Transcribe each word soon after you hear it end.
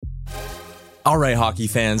All right, hockey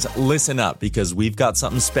fans, listen up because we've got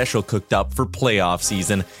something special cooked up for playoff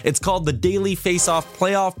season. It's called the Daily Face-Off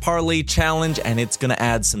Playoff Parlay Challenge, and it's going to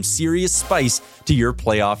add some serious spice to your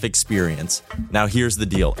playoff experience. Now, here's the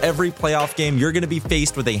deal. Every playoff game, you're going to be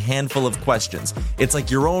faced with a handful of questions. It's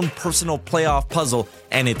like your own personal playoff puzzle,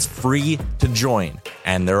 and it's free to join.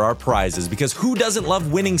 And there are prizes, because who doesn't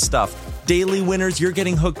love winning stuff? Daily winners, you're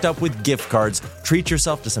getting hooked up with gift cards. Treat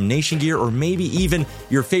yourself to some Nation gear or maybe even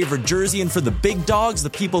your favorite jersey. And for the big dogs, the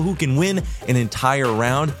people who can win an entire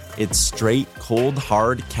round, it's straight, cold,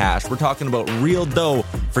 hard cash. We're talking about real dough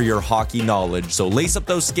for your hockey knowledge. So lace up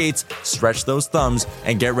those skates, stretch those thumbs,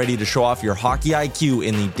 and get ready to show off your hockey IQ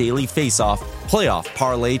in the Daily Face-Off Playoff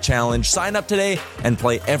Parlay Challenge. Sign up today and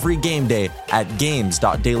play every game day at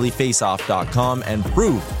games.dailyfaceoff.com and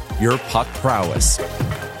prove your puck prowess.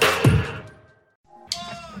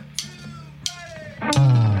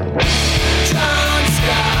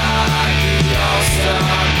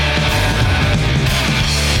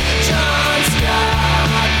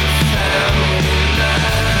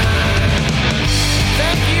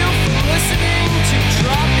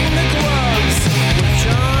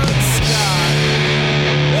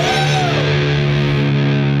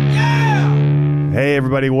 Hey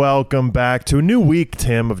everybody, welcome back to a new week,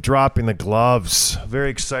 Tim, of Dropping the Gloves. Very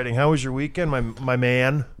exciting. How was your weekend, my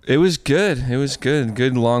man? It was good. It was good.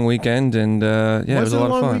 Good long weekend, and it was a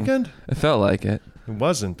lot of fun. Weekend? It felt like it. It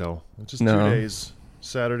wasn't, though. It's just 2 days,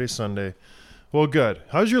 Saturday, Sunday. Well, good.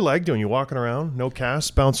 How's your leg doing? You walking around? No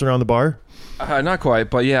cast? Bouncing around the bar? Not quite,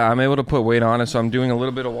 but yeah, I'm able to put weight on it, so I'm doing a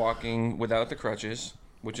little bit of walking without the crutches,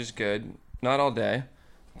 which is good. Not all day,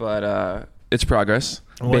 but it's progress.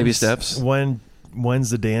 Baby steps. When's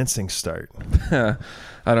the dancing start? I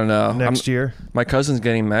don't know. Next year? My cousin's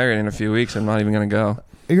getting married in a few weeks. I'm not even going to go.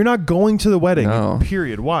 You're not going to the wedding? No.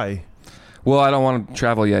 Period. Why? Well, I don't want to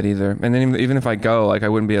travel yet either. And then even if I go, I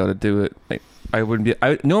wouldn't be able to do it.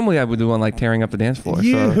 Normally I would do one like tearing up the dance floor.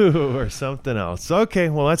 Or something else. Okay,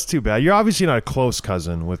 well, that's too bad. You're obviously not a close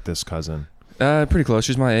cousin with this cousin. Pretty close.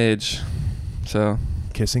 She's my age. So.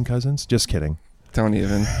 Kissing cousins? Just kidding. Don't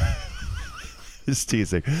even. Just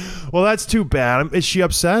teasing. Well, that's too bad. Is she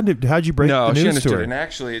upset? How'd you break the news she understood to her? And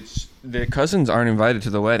actually, the cousins aren't invited to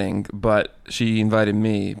the wedding, but she invited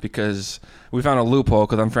me because we found a loophole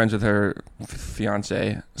because I'm friends with her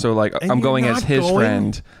fiance. So, I'm going as his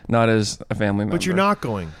friend, not as a family member. But you're not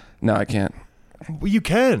going. No, I can't. Well, you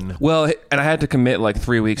can. Well, and I had to commit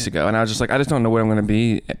 3 weeks ago, and I was just I just don't know where I'm going to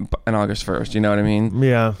be on August 1st. You know what I mean?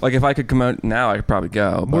 Yeah. If I could come out now, I could probably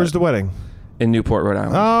go. Where's the wedding? In Newport, Rhode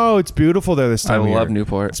Island. Oh, it's beautiful there this time of year. I love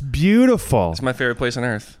Newport. It's beautiful. It's my favorite place on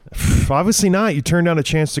earth. Obviously not. You turned down a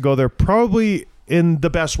chance to go there probably in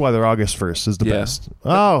the best weather. August 1st is the best.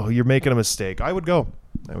 Oh, you're making a mistake. I would go.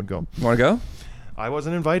 You want to go? I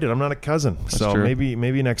wasn't invited. I'm not a cousin. That's so true.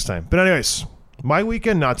 maybe next time. But anyways, my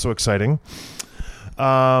weekend, not so exciting.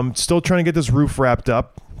 Still trying to get this roof wrapped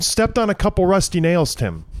up. Stepped on a couple rusty nails,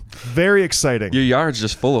 Tim. Very exciting. Your yard's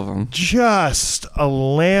just full of them. Just a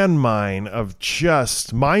landmine of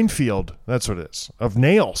minefield. That's what it is, of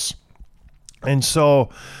nails. And so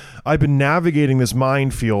I've been navigating this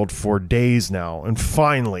minefield for days now. And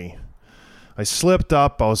finally, I slipped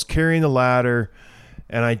up. I was carrying the ladder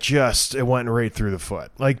and it went right through the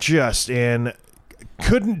foot. And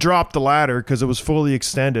couldn't drop the ladder because it was fully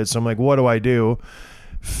extended. So I'm like, what do I do?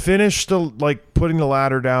 Finished putting the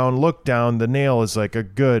ladder down, looked down, the nail is a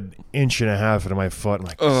good 1.5 inches into my foot. I'm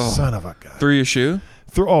like, son of a gun. Through your shoe?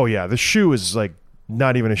 Oh yeah, the shoe is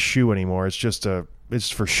not even a shoe anymore. It's just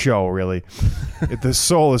it's for show, really. The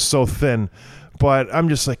sole is so thin. But I'm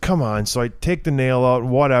just come on. So I take the nail out,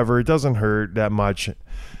 whatever. It doesn't hurt that much.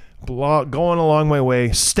 Going along my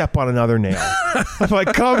way, step on another nail. I'm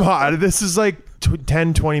like, come on. This is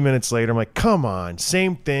 10, 20 minutes later. I'm like, come on.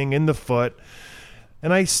 Same thing in the foot.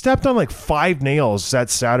 And I stepped on 5 nails that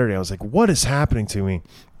Saturday. I was like, what is happening to me?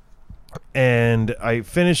 And I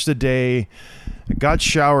finished the day, got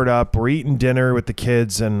showered up, we're eating dinner with the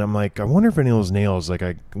kids, and I'm like, I wonder if any of those nails,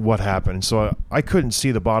 what happened? And so I couldn't see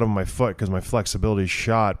the bottom of my foot because my flexibility is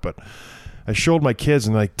shot, but I showed my kids,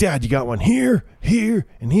 and they're like, Dad, you got one here, here,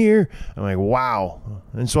 and here. I'm like, wow.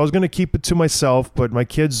 And so I was going to keep it to myself, but my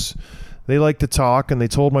kids, they like to talk, and they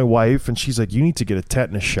told my wife, and she's like, you need to get a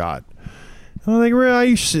tetanus shot. I'm like, really? Are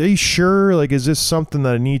you sure? Is this something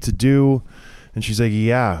that I need to do? And she's like,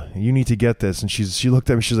 yeah, you need to get this. And she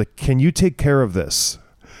looked at me. She's like, can you take care of this?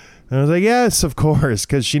 And I was like, yes, of course,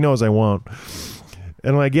 because she knows I won't.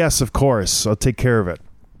 And I'm like, yes, of course, I'll take care of it.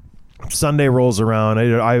 Sunday rolls around.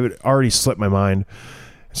 I already slipped my mind.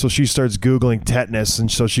 So she starts Googling tetanus, and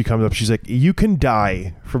so she comes up. She's like, you can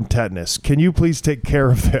die from tetanus. Can you please take care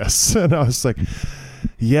of this? And I was like,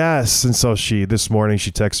 yes. And so this morning,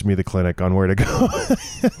 she texted me the clinic on where to go.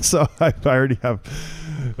 So I already have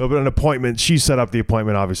an appointment. She set up the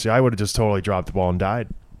appointment, obviously. I would have just totally dropped the ball and died.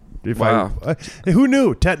 Wow. Who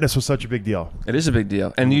knew tetanus was such a big deal? It is a big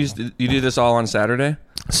deal. And you do this all on Saturday?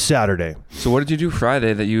 Saturday. So what did you do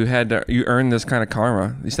Friday that you earned this kind of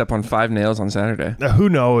karma? You step on 5 nails on Saturday. Who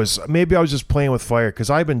knows? Maybe I was just playing with fire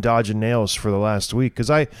because I've been dodging nails for the last week because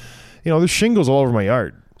there's shingles all over my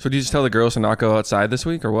yard. So do you just tell the girls to not go outside this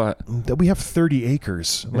week or what? We have 30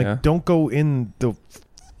 acres. Don't go in the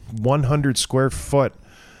 100 square foot.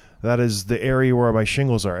 That is the area where my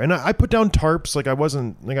shingles are. And I put down tarps.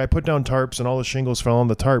 I put down tarps and all the shingles fell on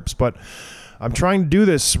the tarps. But I'm trying to do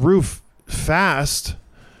this roof fast.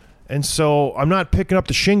 And so I'm not picking up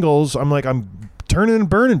the shingles. I'm turning and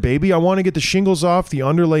burning, baby. I want to get the shingles off, the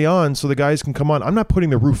underlay on so the guys can come on. I'm not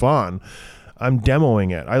putting the roof on. I'm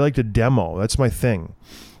demoing it. I like to demo. That's my thing.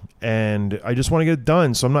 And I just want to get it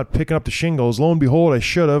done. So I'm not picking up the shingles. Lo and behold, I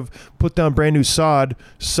should have put down brand new sod.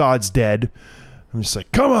 Sod's dead. I'm just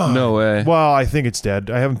like, come on. No way. Well, I think it's dead.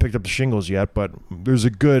 I haven't picked up the shingles yet, but there's a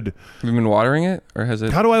good... Have you been watering it? Or has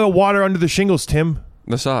it... How do I have water under the shingles, Tim?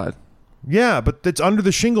 The sod. Yeah, but it's under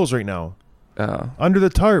the shingles right now. Oh. Under the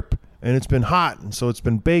tarp. And it's been hot, and so it's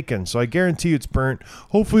been baking. So I guarantee you it's burnt.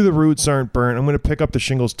 Hopefully the roots aren't burnt. I'm going to pick up the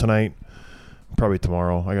shingles tonight. Probably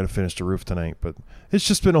tomorrow. I got to finish the roof tonight. But it's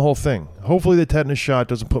just been a whole thing. Hopefully the tetanus shot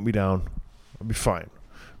doesn't put me down. I'll be fine.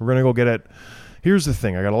 We're going to go get it. Here's the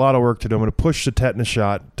thing. I got a lot of work to do. I'm going to push the tetanus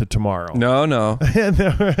shot to tomorrow. No.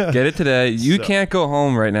 Get it today. You can't go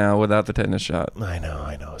home right now without the tetanus shot. I know.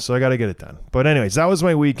 So I got to get it done. But anyways, that was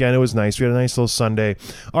my weekend. It was nice. We had a nice little Sunday.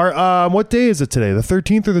 What day is it today? The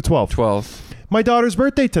 13th or the 12th? 12th. My daughter's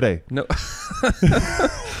birthday today. No.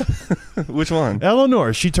 Which one?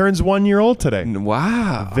 Eleanor. She turns 1 year old today.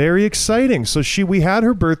 Wow. Very exciting. So we had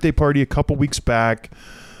her birthday party a couple weeks back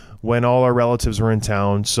when all our relatives were in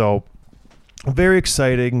town. So very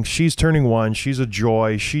exciting. She's turning 1. She's a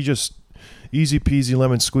joy. She just easy peasy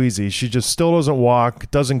lemon squeezy. She just still doesn't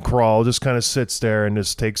walk, doesn't crawl, just kind of sits there and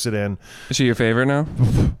just takes it in. Is she your favorite now?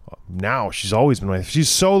 Now, she's always been she's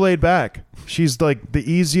so laid back. She's like the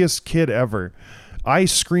easiest kid ever. I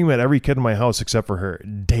scream at every kid in my house except for her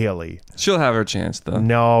daily. She'll have her chance though.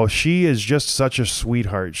 No, she is just such a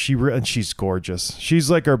sweetheart. And she's gorgeous.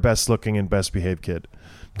 She's like our best looking and best behaved kid.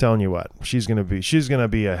 I'm telling you what, she's gonna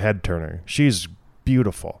be a head turner. She's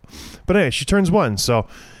beautiful. But anyway, she turns 1, so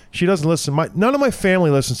she doesn't listen. None of my family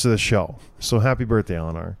listens to the show. So happy birthday,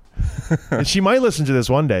 Eleanor. And she might listen to this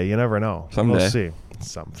one day. You never know. Someday. We'll see.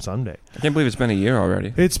 Someday. I can't believe it's been a year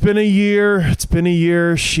already. It's been a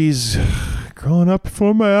year. She's growing up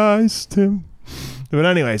before my eyes, Tim. But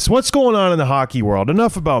anyways, what's going on in the hockey world?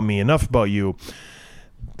 Enough about me. Enough about you.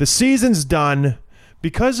 The season's done.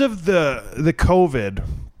 Because of the COVID,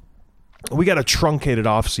 we got a truncated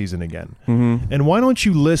off season again. Mm-hmm. And why don't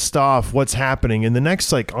you list off what's happening in the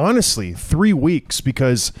next, honestly, 3 weeks?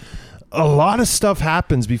 Because a lot of stuff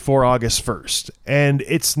happens before August 1st. And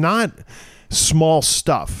it's not small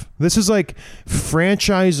stuff. This is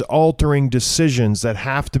franchise-altering decisions that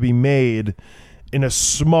have to be made in a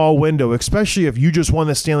small window, especially if you just won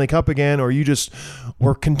the Stanley Cup again, or you just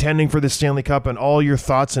were contending for the Stanley Cup and all your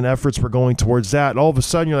thoughts and efforts were going towards that. And all of a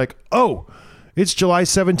sudden you're like, oh, it's July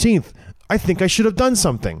 17th. I think I should have done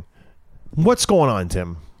something. What's going on,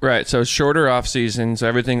 Tim? Right. So shorter off season.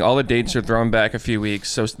 So all the dates are thrown back a few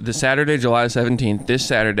weeks. So the Saturday, July 17th, this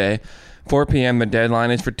Saturday, 4 p.m., the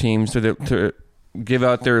deadline is for teams to give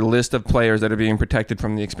out their list of players that are being protected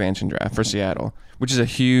from the expansion draft for Seattle, which is a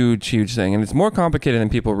huge, huge thing. And it's more complicated than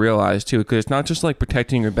people realize, too, because it's not just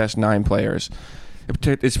protecting your best 9 players.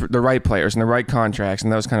 It's the right players and the right contracts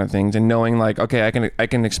and those kind of things, and knowing okay, I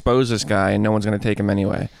can expose this guy and no one's going to take him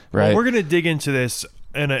anyway, right? Well, we're going to dig into this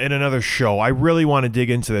in another show. I really want to dig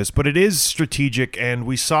into this, but it is strategic, and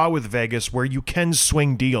we saw with Vegas where you can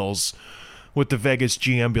swing deals with the Vegas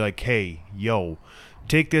GM, be like, hey, yo,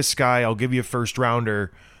 take this guy, I'll give you a first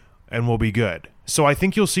rounder, and we'll be good. So I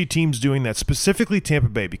think you'll see teams doing that, specifically Tampa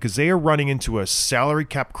Bay, because they are running into a salary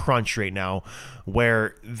cap crunch right now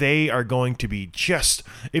where they are going to be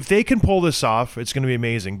if they can pull this off, it's going to be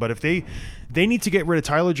amazing. But if they need to get rid of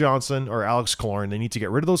Tyler Johnson or Alex Killorn, they need to get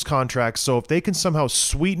rid of those contracts. So if they can somehow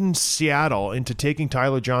sweeten Seattle into taking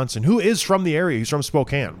Tyler Johnson, who is from the area, he's from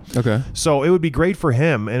Spokane. Okay. So it would be great for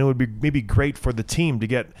him, and it would be maybe great for the team to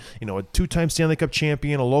get, a 2-time Stanley Cup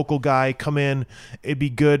champion, a local guy come in. It'd be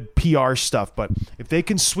good PR stuff. But if they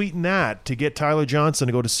can sweeten that to get Tyler Johnson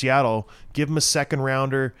to go to Seattle, give him a second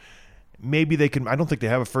rounder, maybe they can. I don't think they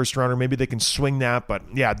have a first rounder. Maybe they can swing that. But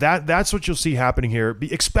yeah, that's what you'll see happening here,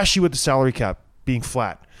 especially with the salary cap being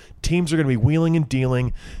flat. Teams are going to be wheeling and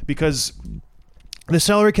dealing because the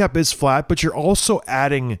salary cap is flat, but you're also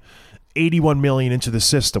adding $81 million into the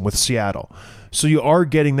system with Seattle. So you are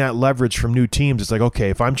getting that leverage from new teams. It's like, okay,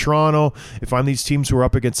 if I'm Toronto, if I'm these teams who are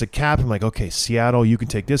up against the cap, I'm like, okay, Seattle, you can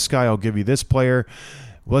take this guy. I'll give you this player.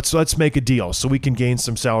 Let's make a deal so we can gain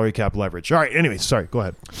some salary cap leverage. All right, anyway, sorry, go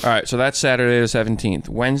ahead. All right, so that's Saturday the 17th.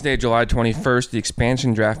 Wednesday, July 21st, the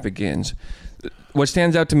expansion draft begins. What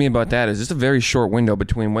stands out to me about that is it's a very short window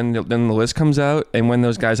between when the list comes out and when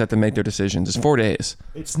those guys have to make their decisions. It's 4 days.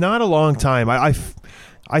 It's not a long time.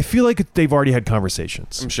 I feel like they've already had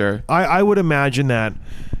conversations. I'm sure. I would imagine that.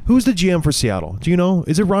 Who's the GM for Seattle? Do you know?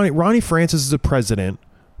 Is it Ronnie Francis is the president?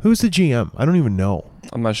 Who's the GM? I don't even know.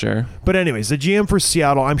 I'm not sure. But anyways, the GM for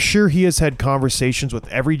Seattle, I'm sure he has had conversations with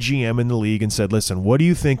every GM in the league and said, listen, what are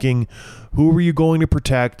you thinking? Who are you going to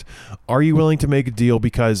protect? Are you willing to make a deal?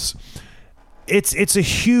 Because it's a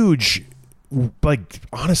huge,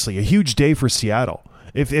 honestly, a huge day for Seattle.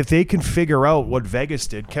 If they can figure out what Vegas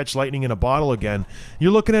did, catch lightning in a bottle again,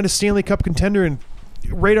 you're looking at a Stanley Cup contender and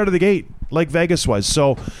right out of the gate, like Vegas was.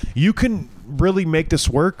 So you can really make this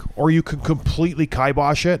work, or you can completely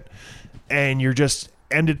kibosh it, and you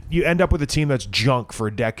end up with a team that's junk for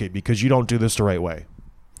a decade because you don't do this the right way.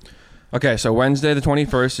 Okay, so Wednesday the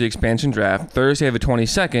 21st, the expansion draft. Thursday the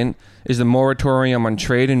 22nd is the moratorium on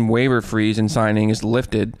trade and waiver freeze and signing is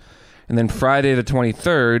lifted. And then Friday the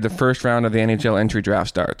 23rd, the first round of the NHL entry draft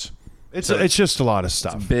starts. It's just a lot of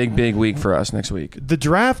stuff. Big week for us next week. The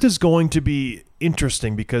draft is going to be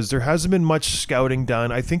interesting because there hasn't been much scouting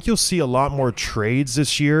done. I think you'll see a lot more trades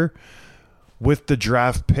this year with the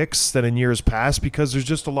draft picks than in years past because there's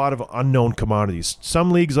just a lot of unknown commodities.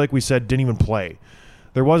 Some leagues, like we said, didn't even play.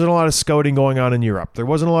 There wasn't a lot of scouting going on in Europe. There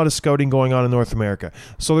wasn't a lot of scouting going on in North America.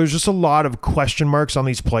 So there's just a lot of question marks on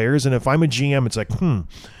these players. And if I'm a GM, it's like,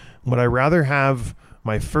 would I rather have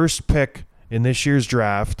my first pick in this year's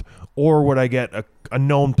draft, or would I get a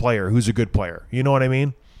known player who's a good player? You know what I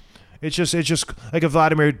mean? It's just like a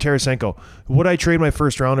Vladimir Tarasenko. Would I trade my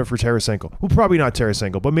first rounder for Tarasenko? Well, probably not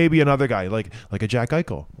Tarasenko, but maybe another guy like a Jack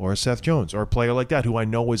Eichel or a Seth Jones or a player like that who I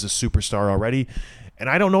know is a superstar already. And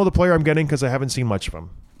I don't know the player I'm getting because I haven't seen much of him.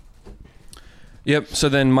 Yep, so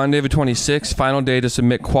then Monday the 26th, final day to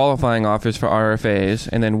submit qualifying offers for RFAs,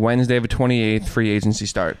 and then Wednesday the 28th, free agency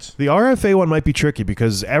starts. The RFA one might be tricky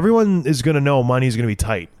because everyone is going to know money's going to be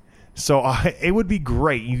tight. So it would be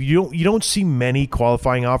great. You don't see many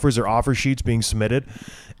qualifying offers or offer sheets being submitted.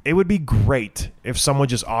 It would be great if someone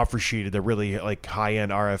just offer sheeted a really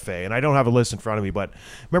high-end RFA. And I don't have a list in front of me, but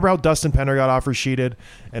remember how Dustin Penner got offer sheeted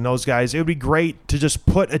and those guys? It would be great to just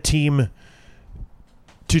put a team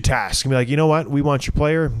to task and be like, you know what? We want your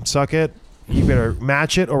player. Suck it. You better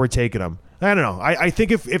match it or we're taking them. I don't know. I think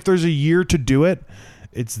if there's a year to do it,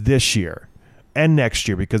 it's this year and next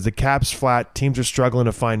year because the cap's flat. Teams are struggling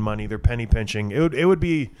to find money. They're penny pinching. It would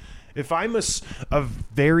be... If I'm a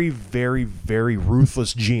very, very, very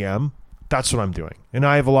ruthless GM, that's what I'm doing. And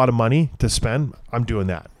I have a lot of money to spend. I'm doing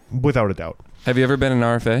that, without a doubt. Have you ever been an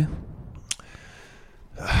RFA?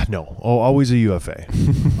 No. Always a UFA.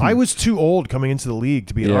 I was too old coming into the league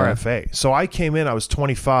to be an RFA. So I came in, I was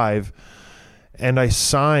 25, and I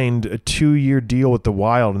signed a 2-year deal with the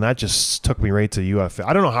Wild, and that just took me right to UFA.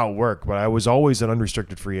 I don't know how it worked, but I was always an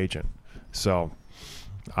unrestricted free agent. So,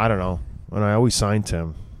 I don't know. And I always signed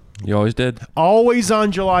him. You always did? Always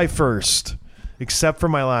on July 1st, except for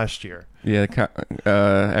my last year. Yeah,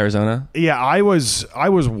 Arizona? Yeah, I was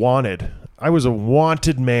wanted. I was a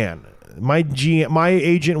wanted man. My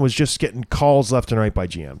agent was just getting calls left and right by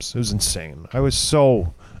GMs. It was insane. It was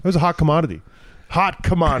a hot commodity. Hot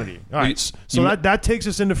commodity. All right, so that takes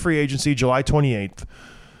us into free agency, July 28th.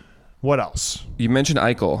 What else? You mentioned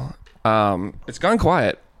Eichel. It's gone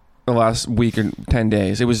quiet the last week or 10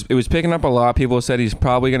 days. It was picking up a lot. People said he's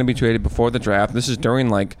probably going to be traded before the draft. This is during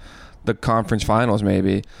the conference finals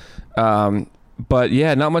maybe. But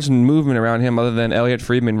yeah, not much movement around him other than Elliot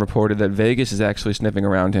Friedman reported that Vegas is actually sniffing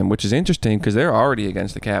around him, which is interesting because they're already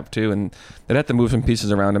against the cap too, and they'd have to move some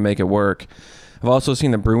pieces around to make it work. I've also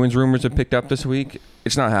seen the Bruins rumors have picked up this week.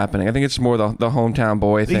 It's not happening. I think it's more the hometown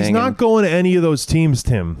boy thing. He's not going to any of those teams,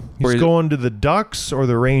 Tim. He's going to the Ducks or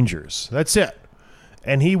the Rangers. That's it.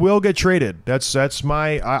 And he will get traded. That's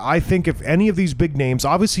I think if any of these big names,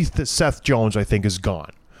 obviously Seth Jones, I think, is gone.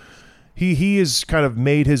 He has kind of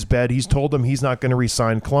made his bed. He's told them he's not going to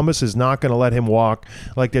resign. Columbus is not going to let him walk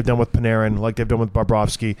like they've done with Panarin, like they've done with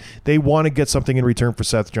Bobrovsky. They want to get something in return for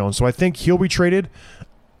Seth Jones. So I think he'll be traded.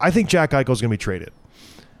 I think Jack Eichel is going to be traded.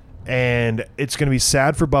 And it's going to be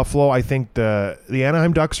sad for Buffalo. I think the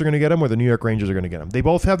Anaheim Ducks are going to get him, or the New York Rangers are going to get him. They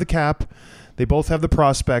both have the cap. They both have the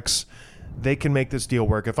prospects. They can make this deal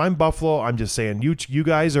work. If I'm Buffalo, I'm just saying, you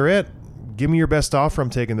guys are it. Give me your best offer. I'm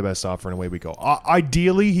taking the best offer, and away we go.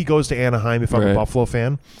 Ideally, he goes to Anaheim if I'm a Buffalo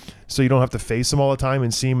fan, so you don't have to face him all the time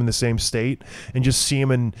and see him in the same state and just see him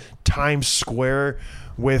in Times Square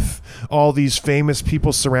with all these famous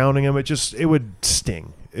people surrounding him. It would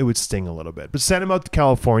sting. It would sting a little bit. But send him out to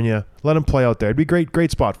California. Let him play out there. It'd be a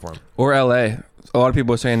great spot for him. Or L.A. A lot of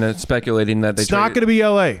people are saying that, speculating that it's not going to be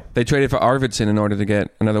L.A. They traded for Arvidsson in order to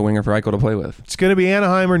get another winger for Eichel to play with. It's going to be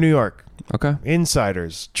Anaheim or New York. Okay.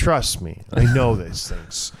 Insiders, trust me. I know these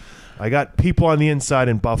things. I got people on the inside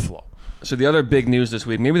in Buffalo. So the other big news this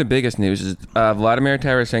week, maybe the biggest news, is Vladimir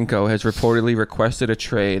Tarasenko has reportedly requested a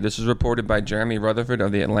trade. This is reported by Jeremy Rutherford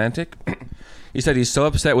of The Atlantic. He said he's so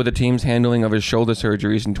upset with the team's handling of his shoulder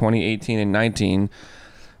surgeries in 2018 and 19.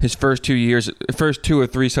 His first 2 or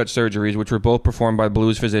three such surgeries, which were both performed by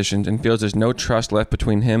Blues physicians, and feels there's no trust left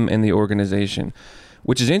between him and the organization.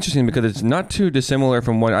 Which is interesting because it's not too dissimilar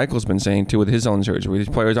from what Eichel's been saying too with his own surgery. These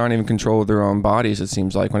players aren't even in control of their own bodies, it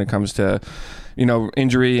seems like, when it comes to,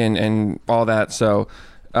 injury and all that. So,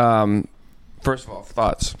 first of all,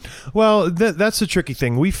 thoughts? Well, that's the tricky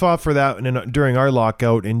thing. We fought for that during our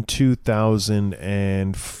lockout in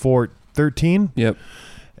 2013. Yep.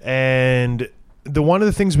 And one of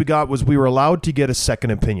the things we got was we were allowed to get a second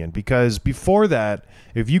opinion, because before that,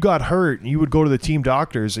 if you got hurt, you would go to the team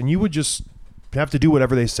doctors and you would just have to do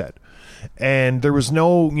whatever they said. And there was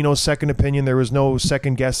no, second opinion. There was no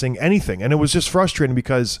second guessing anything. And it was just frustrating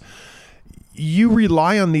because you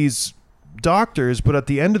rely on these doctors, but at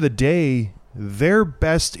the end of the day, their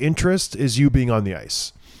best interest is you being on the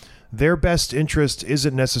ice. Their best interest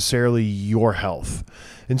isn't necessarily your health.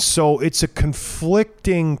 And so it's a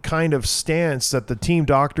conflicting kind of stance that the team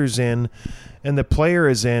doctor's in and the player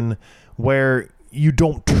is in, where you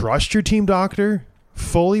don't trust your team doctor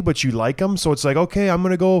fully, but you like them. So it's like, okay, I'm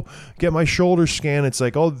going to go get my shoulder scan. It's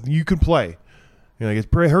like, oh, you can play.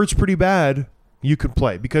 It hurts pretty bad. You can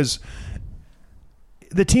play, because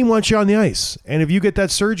the team wants you on the ice. And if you get that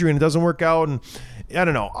surgery and it doesn't work out, and I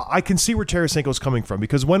don't know, I can see where Tarasenko's coming from,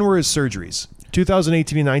 because when were his surgeries?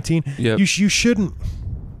 2018 and 19? Yep. You shouldn't.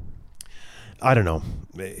 I don't know.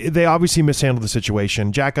 They obviously mishandled the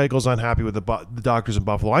situation. Jack Eichel's unhappy with the doctors in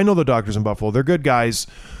Buffalo. I know the doctors in Buffalo. They're good guys.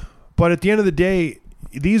 But at the end of the day,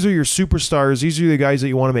 these are your superstars. These are the guys that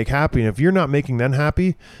you want to make happy. And if you're not making them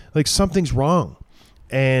happy, something's wrong.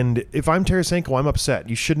 And if I'm Tarasenko, I'm upset.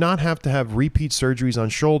 You should not have to have repeat surgeries on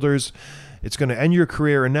shoulders. It's going to end your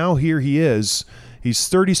career. And now here he is. He's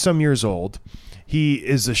 30-some years old. He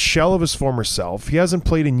is a shell of his former self. He hasn't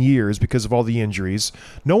played in years because of all the injuries.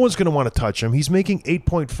 No one's going to want to touch him. He's making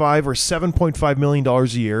 $8.5 or $7.5 million a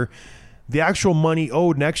year. The actual money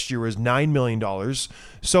owed next year is $9 million.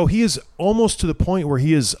 So he is almost to the point where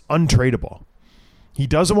he is untradeable. He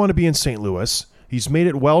doesn't want to be in St. Louis. He's made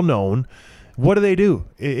it well known. What do?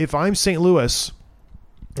 If I'm St. Louis,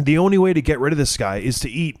 the only way to get rid of this guy is to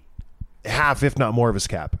eat half, if not more, of his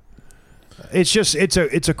cap. It's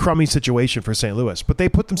a crummy situation for St. Louis, but they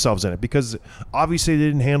put themselves in it because obviously they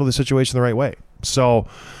didn't handle the situation the right way. So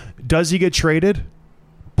does he get traded?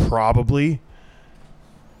 Probably.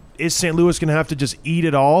 Is St. Louis going to have to just eat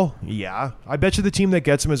it all? Yeah. I bet you the team that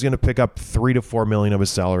gets him is going to pick up $3 to $4 million of his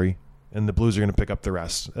salary, and the Blues are going to pick up the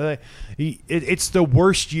rest. It's the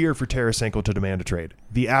worst year for Tarasenko to demand a trade.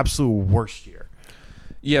 The absolute worst year.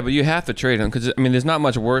 Yeah, but you have to trade him because, there's not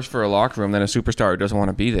much worse for a locker room than a superstar who doesn't want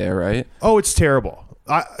to be there, right? Oh, it's terrible.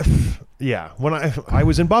 When I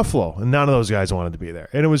was in Buffalo, and none of those guys wanted to be there.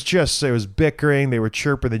 And it was bickering. They were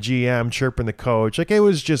chirping the GM, chirping the coach. It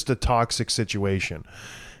was just a toxic situation.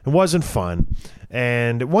 It wasn't fun.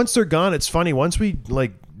 And once they're gone, it's funny. Once we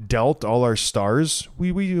dealt all our stars,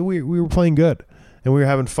 we were playing good and we were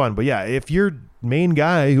having fun. But yeah, if your main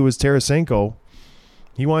guy, who was Tarasenko,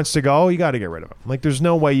 he wants to go, you got to get rid of him. There's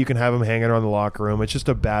no way you can have him hanging around the locker room. It's just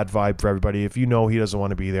a bad vibe for everybody if you know he doesn't want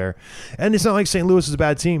to be there. And it's not like St. Louis is a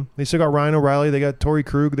bad team. They still got Ryan O'Reilly. They got Torrey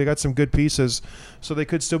Krug. They got some good pieces. So they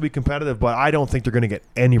could still be competitive. But I don't think they're going to get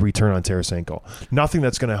any return on Tarasenko. Nothing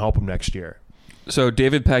that's going to help him next year. So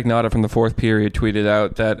David Pagnotta from the Fourth Period tweeted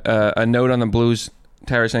out that a note on the Blues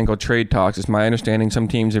Tarasenko trade talks. It's my understanding some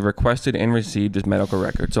teams have requested and received his medical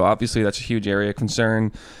record. So obviously that's a huge area of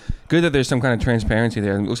concern. Good that there's some kind of transparency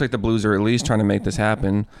there. It looks like the Blues are at least trying to make this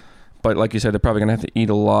happen. But like you said, they're probably going to have to eat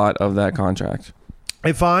a lot of that contract.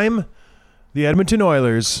 If I'm the Edmonton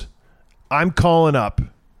Oilers, I'm calling up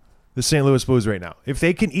the St. Louis Blues right now. If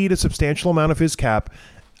they can eat a substantial amount of his cap,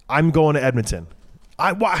 I'm going to Edmonton.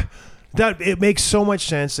 That it makes so much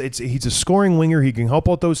sense. He's a scoring winger. He can help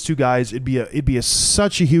out those two guys. It'd be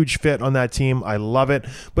such a huge fit on that team. I love it.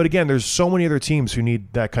 But again, there's so many other teams who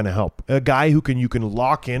need that kind of help. A guy you can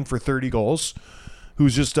lock in for 30 goals,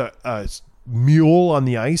 who's just a mule on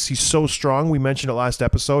the ice. He's so strong. We mentioned it last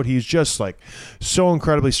episode. He's just like so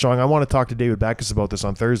incredibly strong. I want to talk to David Backus about this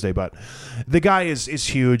on Thursday, but the guy is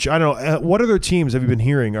huge. I don't know. What other teams have you been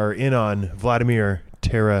hearing are in on Vladimir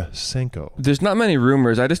Tarasenko? There's not many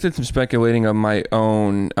rumors. I just did some speculating of my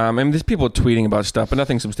own. There's people tweeting about stuff, but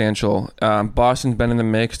nothing substantial. Boston's been in the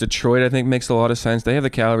mix. Detroit, I think, makes a lot of sense. They have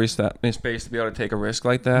the salary space to be able to take a risk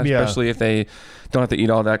like that, especially if they don't have to eat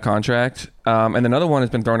all that contract. And another one has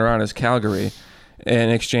been thrown around is Calgary in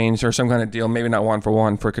exchange or some kind of deal, maybe not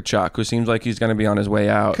 1-for-1 for Tkachuk, who seems like he's going to be on his way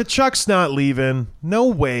out. Tkachuk's not leaving. No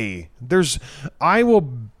way. I will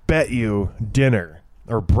bet you dinner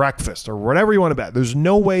or breakfast or whatever you want to bet. There's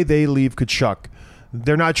no way they leave Tkachuk.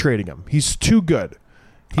 They're not trading him. He's too good.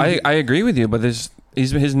 I agree with you, but his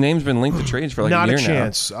name's been linked to trades for like a year now. Not a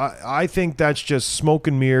chance. I think that's just smoke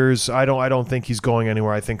and mirrors. I don't think he's going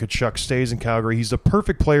anywhere. I think Tkachuk stays in Calgary. He's the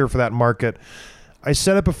perfect player for that market. I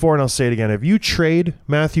said it before and I'll say it again. If you trade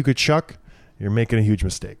Matthew Tkachuk, you're making a huge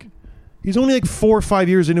mistake. He's only like 4 or 5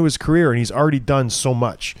 years into his career, and he's already done so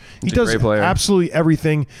much. He does absolutely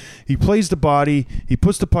everything. He plays the body. He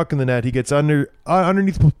puts the puck in the net. He gets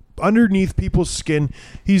underneath people's skin.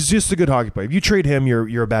 He's just a good hockey player. If you trade him,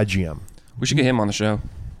 you're a bad GM. We should get him on the show.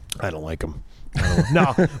 I don't like him.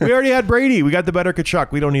 No, we already had Brady. We got the better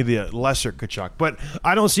Tkachuk. We don't need the lesser Tkachuk. But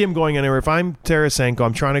I don't see him going anywhere. If I'm Tarasenko,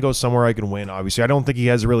 I'm trying to go somewhere I can win, obviously. I don't think he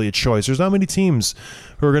has really a choice. There's not many teams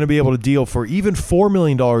who are going to be able to deal for even $4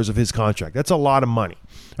 million of his contract. That's a lot of money.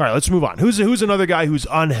 All right, let's move on. Who's another guy who's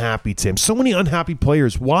unhappy, Tim? So many unhappy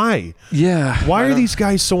players. Why? Yeah. Why are these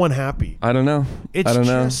guys so unhappy? I don't know.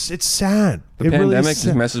 It's sad. The pandemic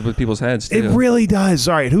just messes with people's heads, too. It really does.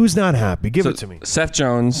 All right, who's not happy? Give it to me. Seth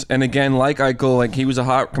Jones, and again, like Eichel, he was a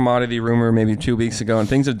hot commodity rumor maybe 2 weeks ago, and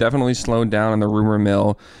things have definitely slowed down in the rumor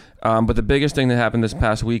mill. But the biggest thing that happened this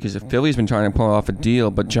past week is that Philly's been trying to pull off a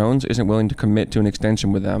deal, but Jones isn't willing to commit to an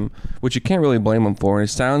extension with them, which you can't really blame him for. And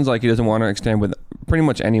it sounds like he doesn't want to extend with pretty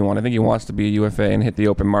much anyone. I think he wants to be a UFA and hit the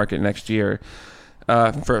open market next year.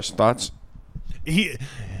 First, thoughts?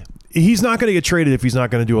 He's not going to get traded if he's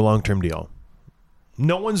not going to do a long-term deal.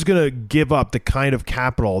 No one's going to give up the kind of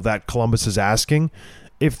capital that Columbus is asking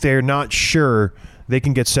if they're not sure they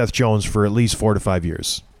can get Seth Jones for at least 4 to 5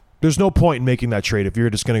 years. There's no point in making that trade if you're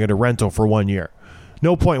just going to get a rental for 1 year.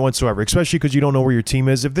 No point whatsoever, especially because you don't know where your team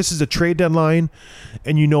is. If this is a trade deadline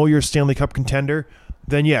and you know you're a Stanley Cup contender,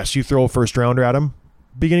 then yes, you throw a first rounder at him.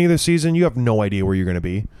 Beginning of the season, you have no idea where you're going to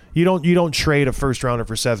be. You don't trade a first rounder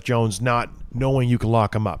for Seth Jones not knowing you can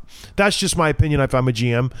lock him up. That's just my opinion if I'm a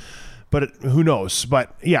GM, but who knows?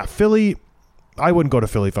 But yeah, Philly, I wouldn't go to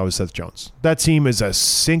Philly if I was Seth Jones. That team is a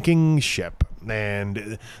sinking ship,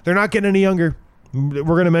 and they're not getting any younger. We're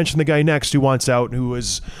going to mention the guy next who wants out, who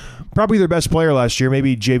was probably their best player last year.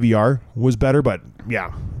 Maybe JVR was better, but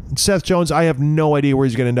yeah. Seth Jones, I have no idea where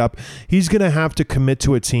he's going to end up. He's going to have to commit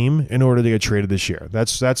to a team in order to get traded this year.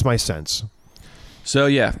 That's my sense. So,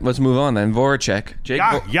 yeah, let's move on then. Voracek.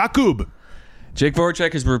 Jakub. Jake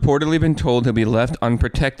Voracek has reportedly been told he'll be left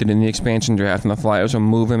unprotected in the expansion draft, and the Flyers will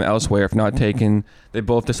move him elsewhere if not taken. They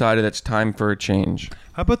both decided it's time for a change.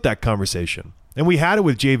 How about that conversation? And we had it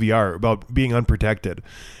with JVR about being unprotected.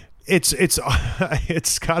 It's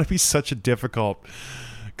got to be such a difficult.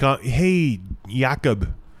 Hey,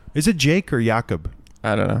 Jakub, is it Jake or Jakub?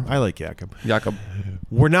 I don't know. I like Jakub. Jakub.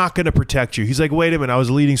 We're not going to protect you. He's like, wait a minute, I was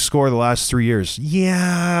the leading scorer the last 3 years.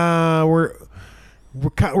 Yeah, we're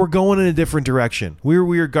going in a different direction.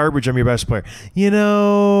 We're garbage. I'm your best player.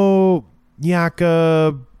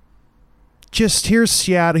 Jakub. Just here's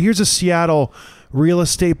Seattle. Here's a Seattle real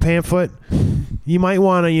estate pamphlet. You might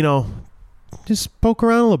want to, just poke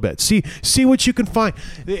around a little bit. See what you can find.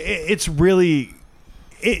 It's really,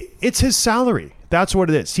 it's his salary. That's what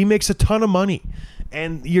it is. He makes a ton of money.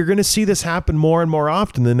 And you're going to see this happen more and more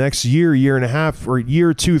often the next year and a half, or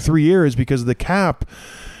year, 2, 3 years, because of the cap.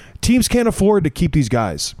 Teams can't afford to keep these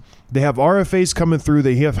guys. They have RFAs coming through.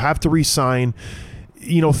 They have to re-sign.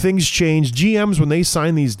 Things change. GMs, when they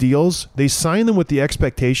sign these deals, they sign them with the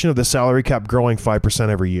expectation of the salary cap growing 5%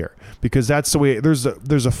 every year, because that's the way. There's a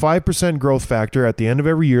 5% growth factor at the end of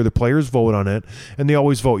every year. The players vote on it, and they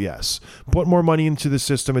always vote yes. Put more money into the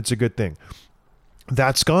system. It's a good thing.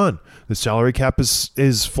 That's gone. The salary cap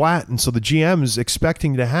is flat, and so the GM is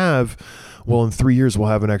expecting to have, well, in 3 years we'll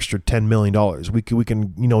have an extra $10 million. We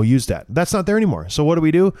can use that. That's not there anymore. So what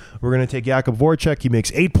do? We're going to take Jakub Voracek. He makes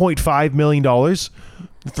 $8.5 million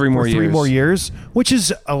 3 more years, which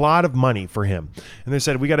is a lot of money for him. And they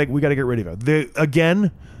said, we got to get rid of him.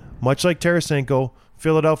 Again, much like Tarasenko,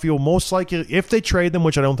 Philadelphia will most likely, if they trade them,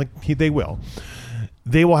 which I don't think they will,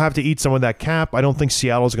 they will have to eat some of that cap. I don't think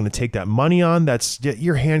Seattle is going to take that money on.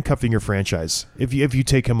 You're handcuffing your franchise if you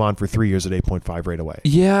take him on for 3 years at 8.5 right away.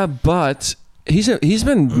 Yeah, but he's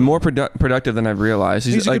been more productive than I've realized.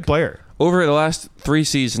 He's a good player. Over the last 3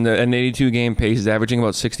 seasons, at an 82-game pace, he's averaging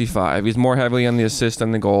about 65. He's more heavily on the assists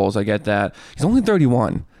than the goals. I get that. He's only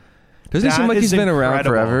 31. Doesn't he seem like he's been around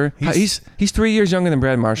forever? He's 3 years younger than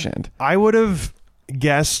Brad Marchand. I would have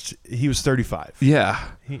guessed he was 35. Yeah.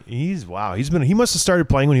 He must have started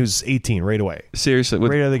playing when he was 18 right away. Seriously,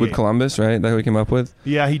 with Columbus, right? That's what he came up with?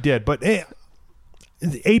 Yeah, he did. But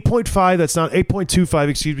 8.5, that's not 8.25,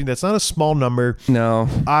 excuse me, that's not a small number. No.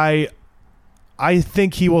 I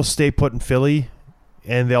think he will stay put in Philly,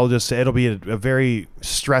 and it'll be a very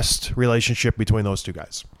stressed relationship between those two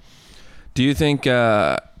guys. Do you think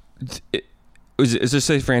is this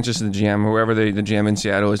say Francis the GM, whoever the GM in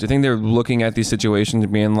Seattle is? Do you think they're looking at these situations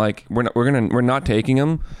and being like, we're not taking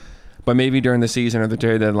him, but maybe during the season or the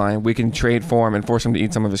trade deadline we can trade for him and force him to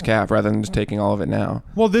eat some of his cap rather than just taking all of it now?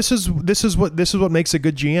 Well, this is what makes a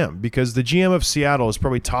good GM, because the GM of Seattle is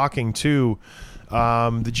probably talking to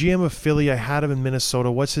the GM of Philly. I had him in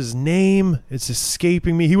Minnesota. What's his name? It's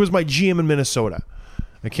escaping me. He was my GM in Minnesota.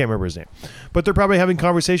 I can't remember his name. But they're probably having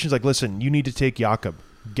conversations like, listen, you need to take Jakob.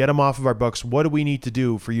 Get him off of our books. What do we need to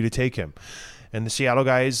do for you to take him? And the Seattle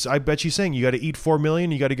guys, I bet you saying, you got to eat $4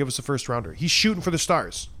 million. You got to give us a first rounder. He's shooting for the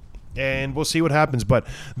stars. And we'll see what happens. But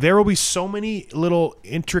there will be so many little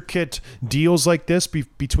intricate deals like this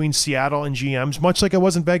between Seattle and GMs, much like it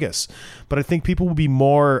was in Vegas. But I think people will be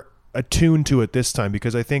more attuned to it this time,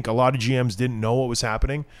 because I think a lot of GMs didn't know what was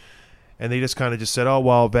happening, and they just kind of just said, oh,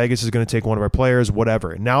 well, Vegas is going to take one of our players,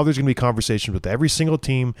 whatever. Now there's going to be conversations with every single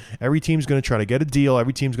team. Every team's going to try to get a deal.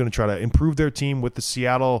 Every team's going to try to improve their team with the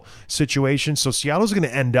Seattle situation. So Seattle's going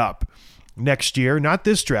to end up next year, not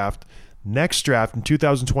this draft, next draft in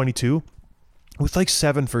 2022, with like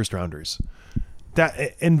 7 first rounders.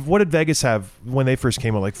 And what did Vegas have when they first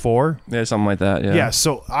came out? Like 4? Yeah, something like that. Yeah. Yeah.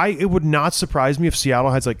 So it would not surprise me if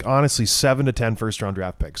Seattle has, like, honestly 7 to 10 first round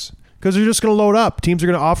draft picks, because they're just going to load up. Teams are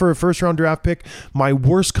going to offer a first round draft pick, my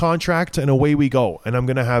worst contract, and away we go. And I'm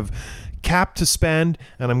going to have cap to spend,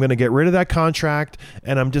 and I'm going to get rid of that contract,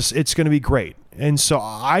 and it's going to be great. And so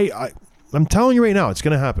I'm telling you right now, it's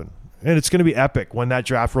going to happen. And it's going to be epic when that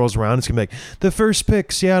draft rolls around. It's going to be like the first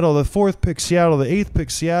pick, Seattle, the 4th pick, Seattle, the 8th pick,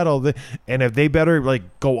 Seattle. And if they better like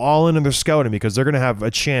go all in their scouting, because they're going to have a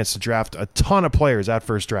chance to draft a ton of players at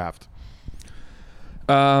first draft.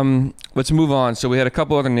 Let's move on. So we had a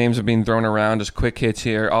couple other names that have been thrown around, just quick hits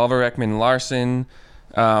here. Oliver Ekman-Larsson.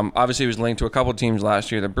 Obviously, he was linked to a couple teams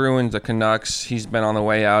last year, the Bruins, the Canucks. He's been on the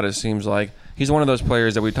way out, it seems like. He's one of those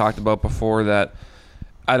players that we talked about before that,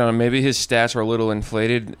 I don't know, maybe his stats were a little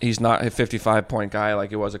inflated. He's not a 55-point guy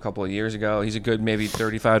like he was a couple of years ago. He's a good maybe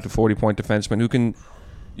 35 to 40-point defenseman who can,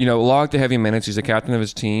 log the heavy minutes. He's the captain of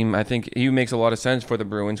his team. I think he makes a lot of sense for the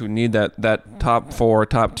Bruins, who need that top 4,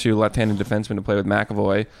 top 2 left-handed defenseman to play with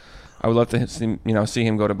McAvoy. I would love to see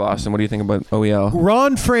him go to Boston. What do you think about OEL?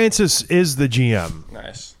 Ron Francis is the GM.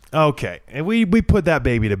 Nice. Okay, and we put that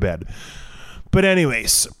baby to bed. But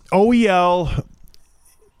anyways, OEL,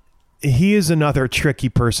 he is another tricky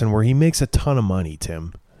person where he makes a ton of money,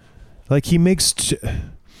 Tim. Like he makes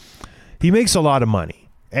a lot of money.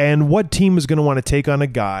 And what team is going to want to take on a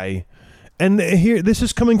guy? And here, this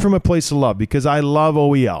is coming from a place of love, because I love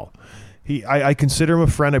OEL. I consider him a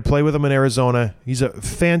friend. I play with him in Arizona. He's a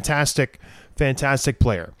fantastic, fantastic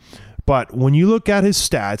player. But when you look at his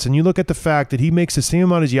stats and you look at the fact that he makes the same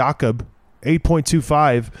amount as Jakob,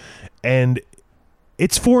 8.25, and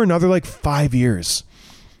it's for another like 5 years.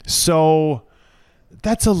 So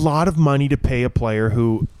that's a lot of money to pay a player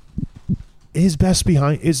who his best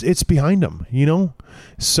it's behind him,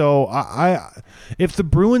 So if the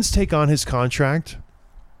Bruins take on his contract,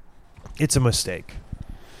 it's a mistake.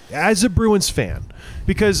 As a Bruins fan,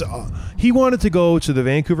 because he wanted to go to the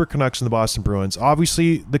Vancouver Canucks and the Boston Bruins.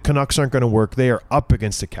 Obviously, the Canucks aren't going to work. They are up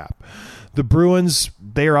against the cap. The Bruins,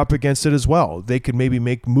 they are up against it as well. They could maybe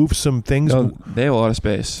move some things. No, they have a lot of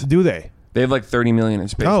space. Do they? They have like $30 million in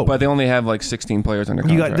space, but they only have like 16 players under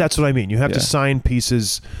contract. That's what I mean. You have to sign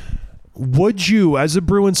pieces. Would you, as a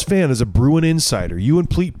Bruins fan, as a Bruin insider, you and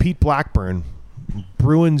Pete Blackburn,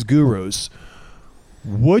 Bruins gurus,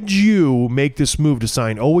 would you make this move to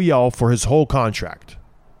sign OEL for his whole contract?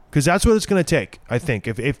 Because that's what it's going to take, I think.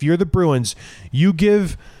 If you're the Bruins, you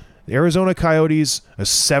give the Arizona Coyotes a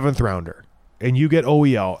 7th rounder, and you get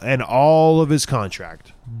OEL and all of his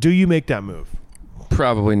contract. Do you make that move?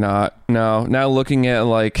 Probably not. No. Now looking at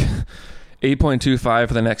like 8.25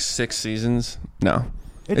 for the next 6 seasons. No.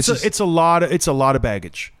 It's a lot of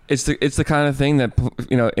baggage. It's the kind of thing that,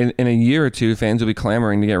 you know, in a year or two, fans will be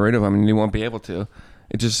clamoring to get rid of him, and you won't be able to.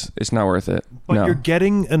 It's not worth it. But you're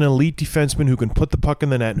getting an elite defenseman who can put the puck in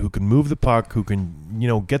the net, who can move the puck, who can, you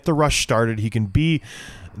know, get the rush started. He can be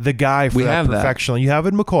the guy for that perfection. You have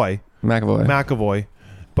it, McAvoy,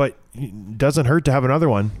 but it doesn't hurt to have another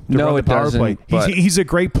one. No, it doesn't. He's a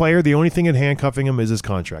great player. The only thing in handcuffing him is his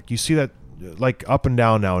contract. You see that like up and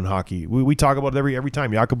down now in hockey. We talk about it every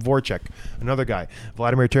time. Jakub Voracek, another guy.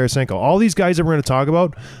 Vladimir Tarasenko. All these guys that we're going to talk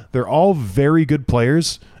about, they're all very good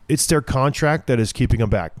players. It's their contract that is keeping them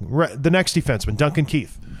back. The next defenseman, Duncan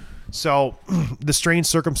Keith. So the strange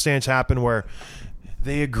circumstance happened where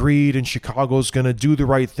they agreed and Chicago's going to do the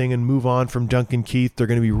right thing and move on from Duncan Keith. They're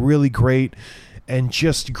going to be really great and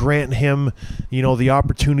just grant him, you know, the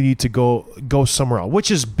opportunity to go somewhere else,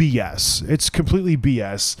 which is BS. It's completely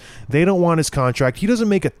BS. They don't want his contract. He doesn't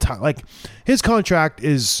make his contract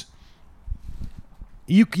is,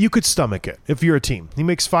 you could stomach it if you're a team. He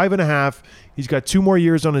makes $5.5. He's got 2 more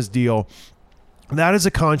years on his deal. That is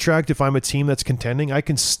a contract. If I'm a team that's contending, I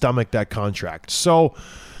can stomach that contract. So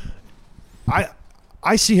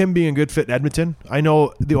I see him being a good fit in Edmonton. I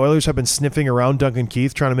know the Oilers have been sniffing around Duncan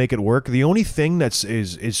Keith trying to make it work. The only thing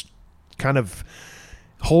is kind of